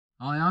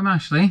Hi, I'm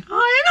Ashley.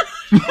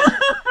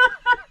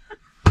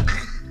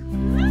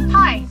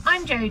 Hi,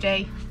 I'm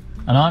Jodie.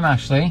 And I'm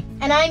Ashley.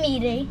 And I'm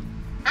Edie.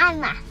 I'm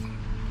Matt.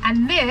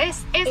 And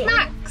this is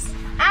Max,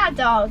 our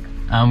dog.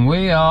 And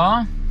we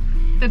are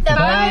the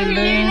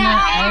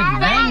Boluna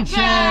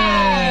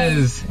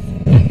Adventures!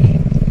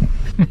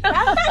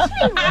 That's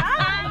actually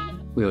right.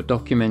 We are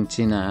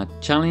documenting our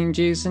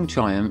challenges and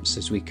triumphs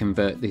as we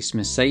convert this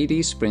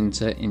Mercedes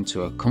Sprinter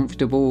into a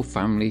comfortable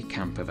family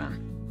camper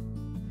van.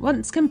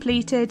 Once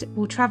completed,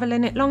 we'll travel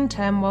in it long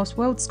term whilst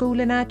world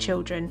schooling our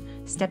children,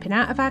 stepping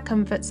out of our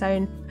comfort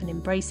zone and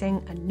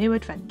embracing a new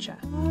adventure.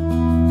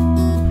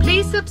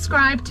 Please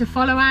subscribe to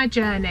follow our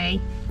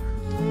journey.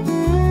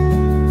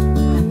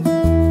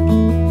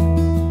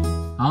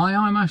 Hi,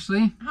 I'm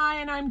Ashley.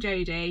 Hi, and I'm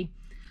Jodie.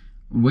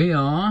 We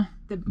are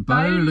The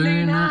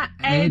Boluna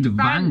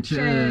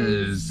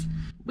Adventures.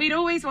 We'd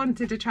always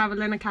wanted to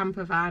travel in a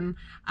camper van.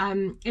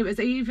 It was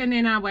even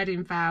in our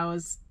wedding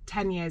vows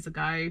 10 years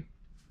ago.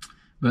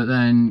 But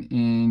then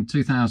in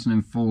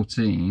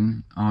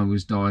 2014, I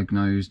was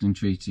diagnosed and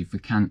treated for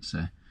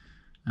cancer,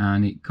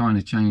 and it kind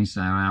of changed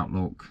our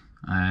outlook.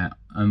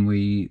 And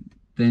we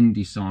then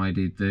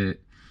decided that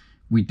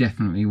we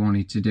definitely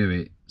wanted to do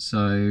it.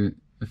 So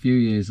a few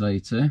years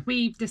later,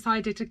 we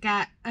decided to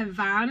get a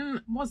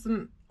van.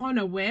 Wasn't on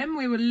a whim.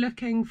 We were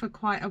looking for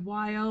quite a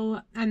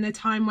while, and the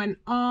time went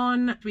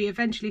on. We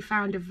eventually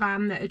found a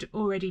van that had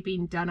already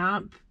been done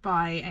up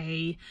by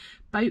a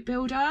boat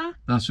builder.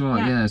 That's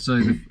right, yeah.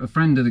 So a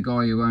friend of the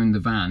guy who owned the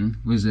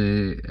van was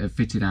a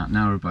fitted out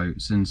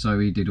narrowboats, and so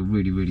he did a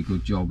really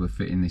good job of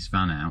fitting this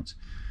van out.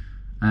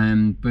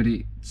 But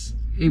it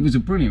was a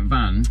brilliant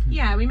van.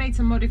 Yeah, we made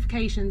some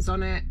modifications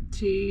on it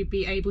to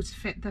be able to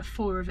fit the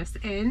four of us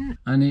in.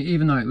 And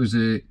even though it was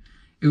a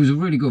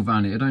really good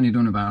van, it had only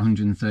done about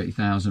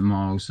 130,000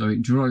 miles, so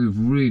it drove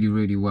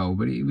really well,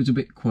 but it was a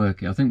bit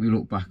quirky. I think we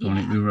look back on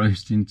it with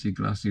rose-tinted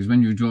glasses.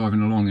 When you were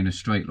driving along in a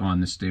straight line,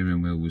 the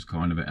steering wheel was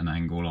kind of at an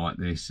angle like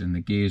this, and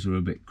the gears were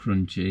a bit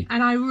crunchy.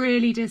 And I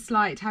really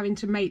disliked having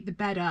to make the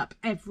bed up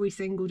every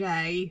single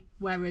day,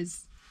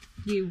 whereas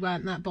you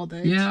weren't that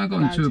bothered. Yeah, I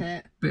got into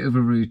a bit of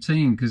a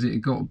routine because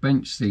it got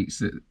bench seats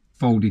that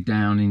folded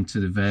down into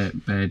the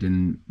bed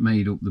and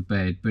made up the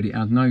bed, but it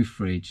had no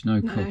fridge,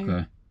 no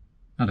cooker.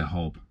 Had a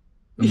hob,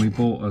 and we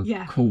bought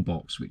a cool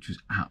box, which was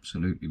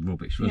absolutely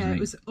rubbish, wasn't it? Yeah,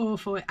 it was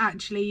awful. It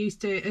actually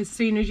used to, as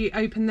soon as you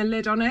open the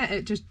lid on it,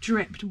 it just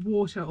dripped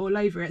water all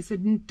over it. So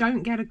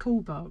don't get a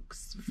cool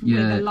box.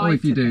 Yeah, or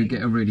if you do,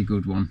 get a really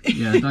good one.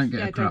 Yeah, don't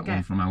get a crap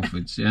one from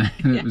Alfred's. Yeah,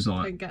 it was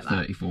like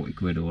 30-40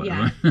 quid or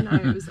whatever. Yeah, no,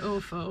 it was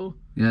awful.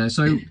 Yeah,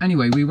 so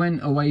anyway, we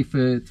went away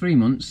for 3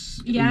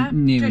 months. Yeah,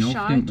 near just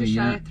enough,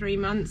 shy of 3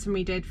 months, and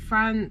we did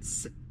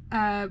France,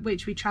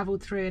 which we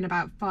travelled through in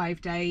about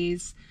 5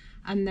 days.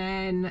 And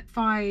then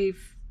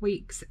 5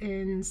 weeks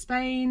in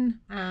Spain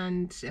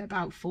and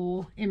about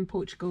 4 in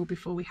Portugal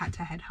before we had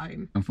to head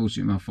home.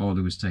 Unfortunately, my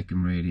father was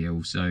taken really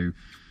ill, so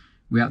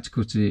we had to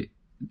cut it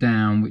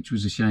down, which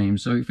was a shame.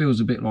 So it feels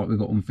a bit like we've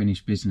got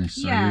unfinished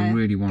business. So we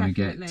really want to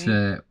get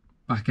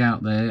back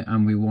out there,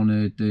 and we want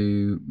to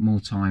do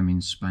more time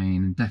in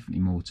Spain and definitely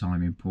more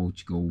time in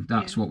Portugal.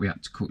 That's what we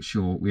had to cut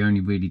short. We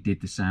only really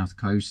did the south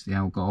coast, the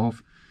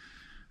Algarve.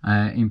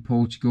 In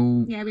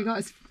Portugal, we got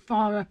as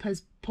far up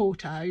as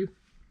Porto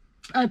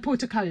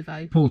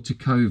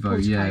Covo,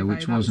 yeah,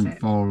 which wasn't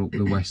far up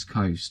the west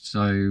coast,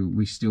 so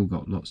we still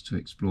got lots to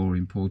explore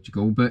in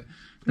Portugal. But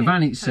the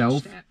van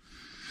itself,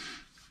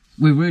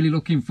 we're really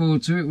looking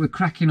forward to it. We're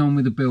cracking on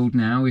with the build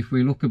now. If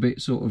we look a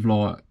bit sort of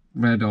like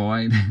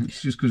red-eyed,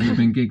 it's just because we've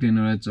been giggling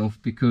our heads off,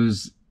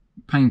 because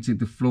painted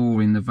the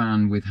floor in the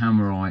van with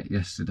hammerite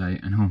yesterday,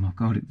 and oh my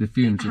god, the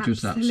fumes are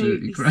just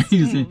absolutely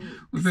crazy. Stinks.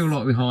 We feel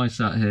like we're high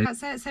sat here.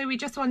 That's it. So we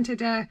just wanted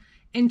to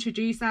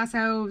introduce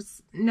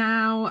ourselves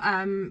now,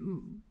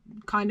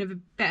 kind of a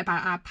bit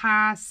about our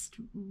past,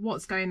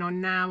 what's going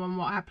on now, and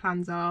what our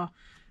plans are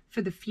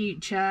for the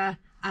future,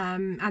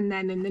 and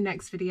then in the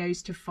next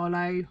videos to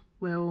follow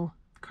we'll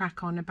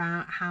crack on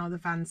about how the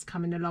van's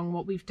coming along,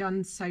 what we've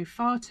done so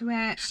far to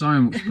it. So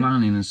much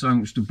planning and so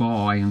much to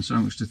buy and so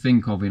much to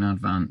think of in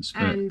advance,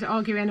 and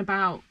arguing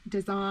about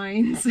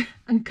designs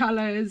and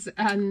colours,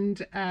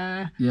 and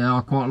yeah,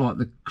 I quite like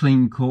the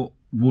clean cut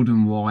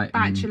wooden white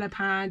bachelor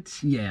pad.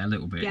 Yeah, a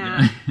little bit.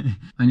 Yeah.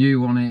 And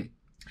you want it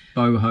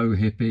boho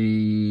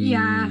hippie?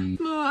 Yeah,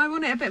 I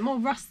want it a bit more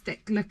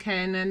rustic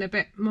looking, and a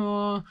bit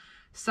more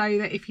so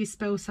that if you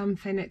spill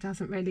something it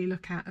doesn't really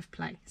look out of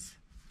place.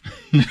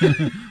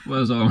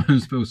 Well, I want to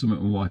spill something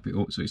and wipe it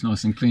up so it's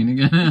nice and clean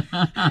again. No,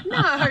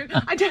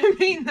 I don't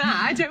mean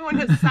that. I don't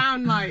want to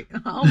sound like,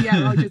 oh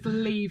yeah, I'll just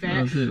leave it.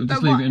 That's it. We'll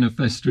just leave it in a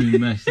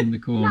festering mess in the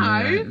corner.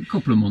 No. Yeah. A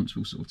couple of months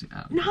we'll sort it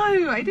out. No,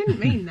 I didn't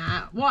mean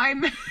that. What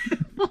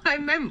I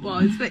meant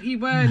was that you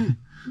weren't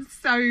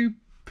so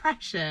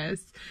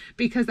precious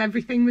because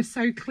everything was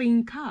so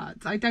clean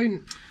cut. I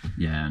don't.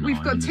 Yeah, no,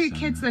 we've got 2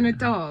 kids and a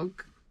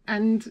dog,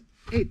 and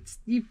it's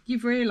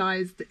you've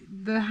realised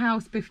the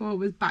house before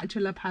was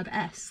bachelor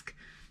pad-esque,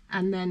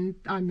 and then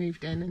I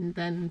moved in, and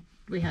then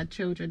we had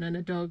children and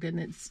a dog, and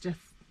it's just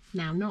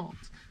now not.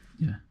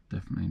 Yeah.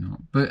 definitely not.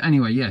 But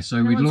anyway, yeah, so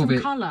I we'd want love some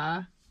it.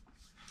 Colour.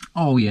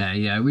 Oh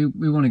yeah, we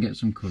want to get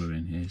some colour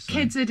in here. So.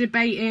 Kids are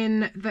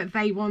debating that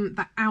they want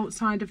the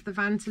outside of the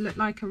van to look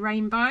like a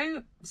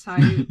rainbow. So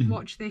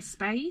watch this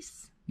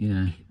space.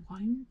 Yeah. It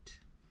won't.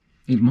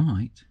 It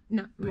might.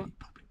 No. But What? it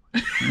probably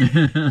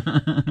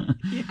won't.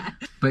 Yeah.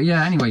 But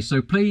yeah, anyway,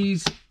 so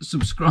please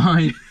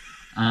subscribe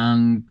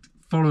and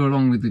follow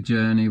along with the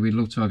journey. We'd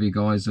love to have you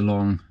guys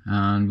along,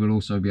 and we'll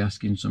also be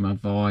asking some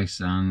advice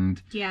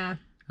and Yeah.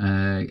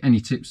 any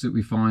tips that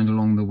we find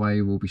along the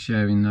way. We'll be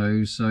sharing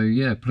those. So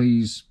yeah,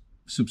 please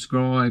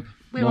subscribe.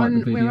 We're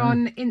on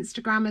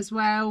Instagram as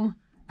well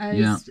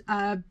as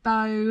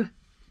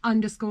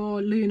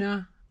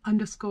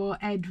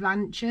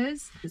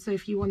Bo_Luna_Adventures. So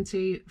if you want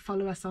to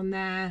follow us on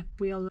there,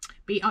 we'll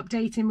be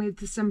updating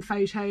with some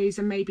photos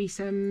and maybe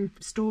some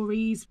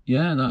stories.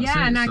 Yeah, that's it.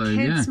 And our So,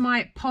 kids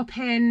might pop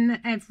in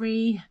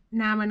every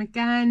now and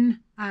again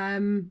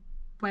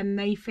when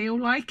they feel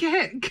like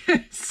it, 'cause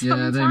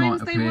sometimes they might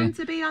they appear. want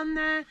to be on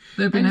there.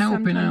 They've been and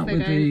helping sometimes out they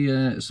with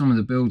don't. the some of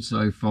the builds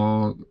so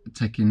far,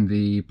 taking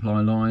the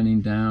ply lining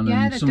down,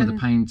 Yeah, and they've some of the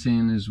done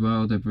painting as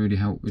well. They've really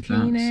helped with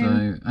cleaning.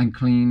 that. So, and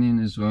cleaning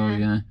as well.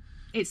 Yeah.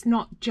 It's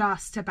not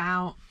just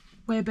about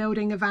we're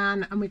building a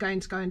van and we're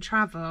going to go and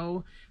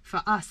travel.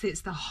 For us,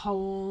 it's the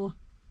whole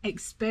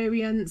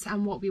experience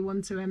and what we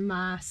want to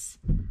immerse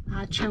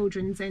our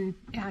children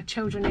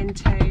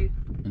into.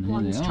 And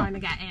One's they are. trying to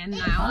get in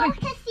now.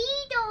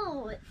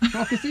 Casinos.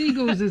 Flock of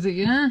seagulls, is it?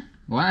 Yeah.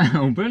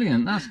 Wow,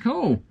 brilliant. That's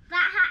cool.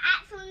 That her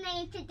actual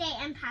name today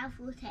and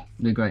powerful tips.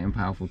 The great and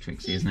powerful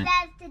Trixie, She isn't it?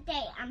 says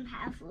today and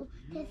powerful.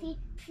 Because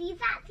she's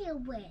actually a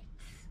witch.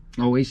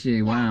 Oh, is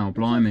she? Wow, Because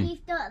blimey. she's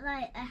got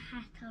like a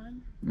hat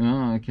on.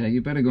 Oh, okay.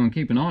 You better go and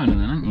keep an eye on her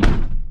then, haven't you?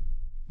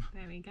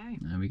 There we go.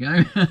 There we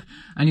go.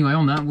 Anyway,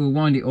 on that, we'll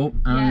wind it up,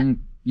 and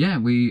yeah,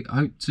 we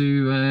hope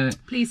to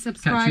Please catch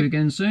you subscribe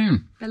again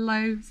soon.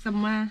 below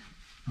somewhere.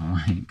 All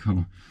right,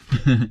 cool.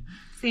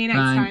 See you next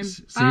Thanks.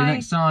 time. See you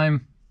next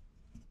time.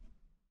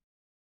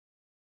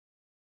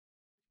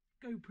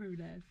 GoPro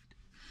left.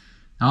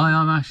 Hi,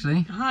 I'm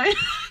Ashley. Hi.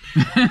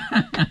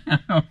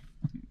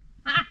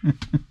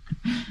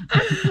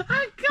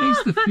 I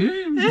It's the can't.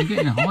 fumes. You're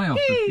getting high off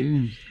the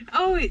fumes.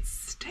 Oh, it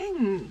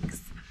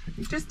stinks.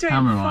 Just don't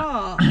Camera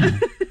fart.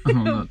 Oh,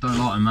 look, don't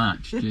like a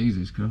match.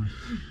 Jesus Christ.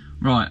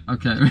 Right,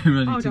 okay, we're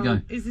ready Hold to on.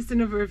 go. Is this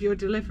another of your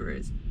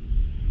deliveries?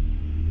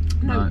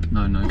 No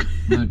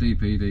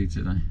DPD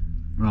today.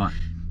 Right.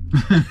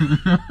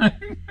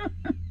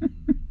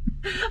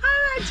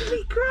 I'm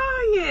actually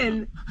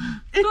crying.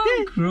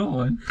 Don't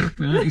cry.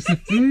 It's the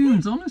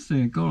fumes,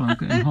 honestly. God, I'm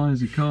getting high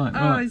as a kite.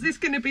 Oh, Right. is this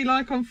going to be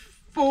like on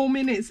 4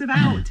 minutes of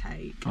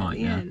outtake at Right,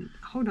 the yeah. end?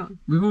 Hold on.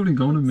 We've already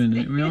gone a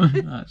minute. We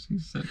haven't actually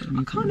said anything.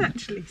 I can't yet.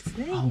 actually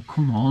see. Oh,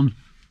 come on.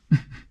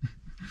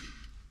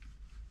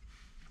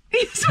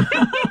 It's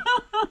when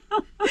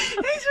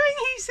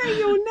you say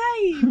your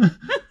name.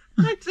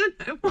 I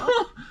don't know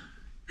what.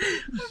 I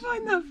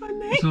find that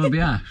funny. So it'll be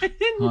Ash. Hi,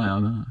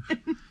 I'm Ash.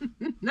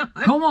 No.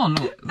 Come on,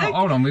 look,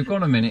 hold on, we've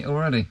got a minute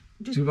already.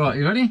 Right,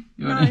 you ready?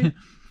 You ready?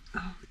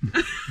 No.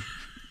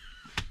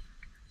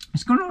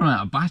 It's going to run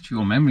out of battery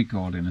or memory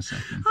card in a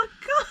second. Oh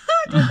God,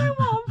 I don't know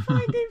what I'm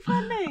finding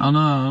funny. I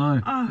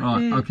know. Oh, Right,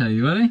 dear. okay,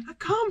 you ready? I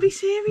can't be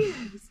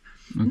serious.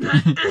 Okay.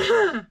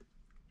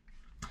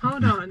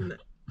 Hold on.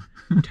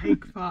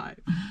 Take 5.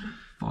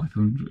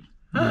 500.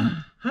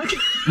 Okay.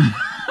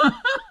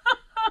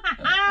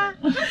 I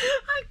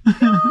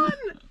can't.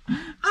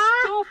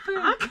 Stop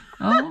it.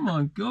 Oh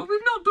my God,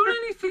 we've not done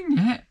anything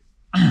yet.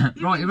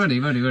 Right, you ready?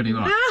 Ready, No,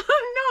 right.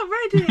 I'm not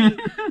ready.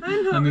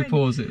 I'm not Let me ready.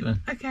 pause it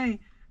then. Okay.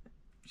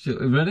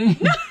 Ready?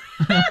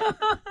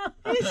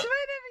 It's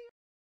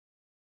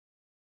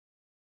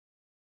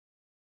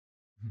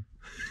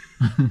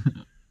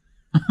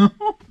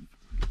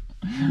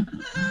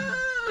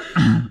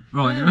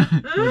Right,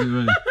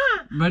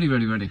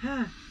 you ready?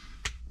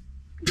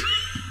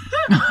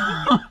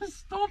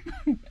 Stop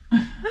it.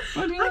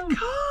 Bloody I hell.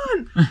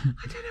 can't.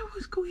 I don't know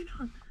what's going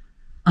on.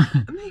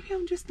 Maybe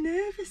I'm just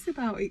nervous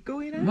about it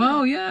going on.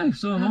 Well, yeah,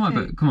 so am I,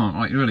 Okay. but come on,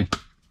 right, you ready?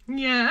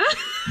 Yeah.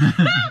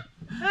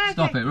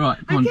 Stop it, right,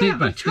 come on, Okay, deep I'm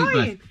breath,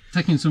 trying.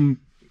 Taking some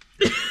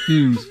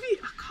fumes,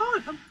 I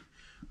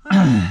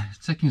can't.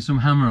 taking some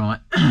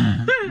hammerite.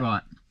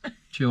 Right,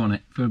 chew on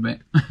it for a bit,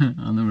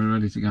 and then we're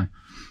ready to go.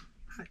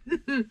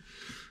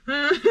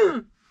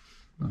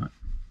 Right.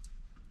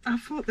 I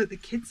thought that the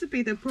kids would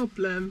be the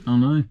problem. Oh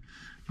no.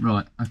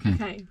 Right, okay.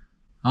 Okay.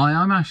 Hi,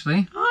 I'm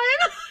Ashley. I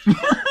know.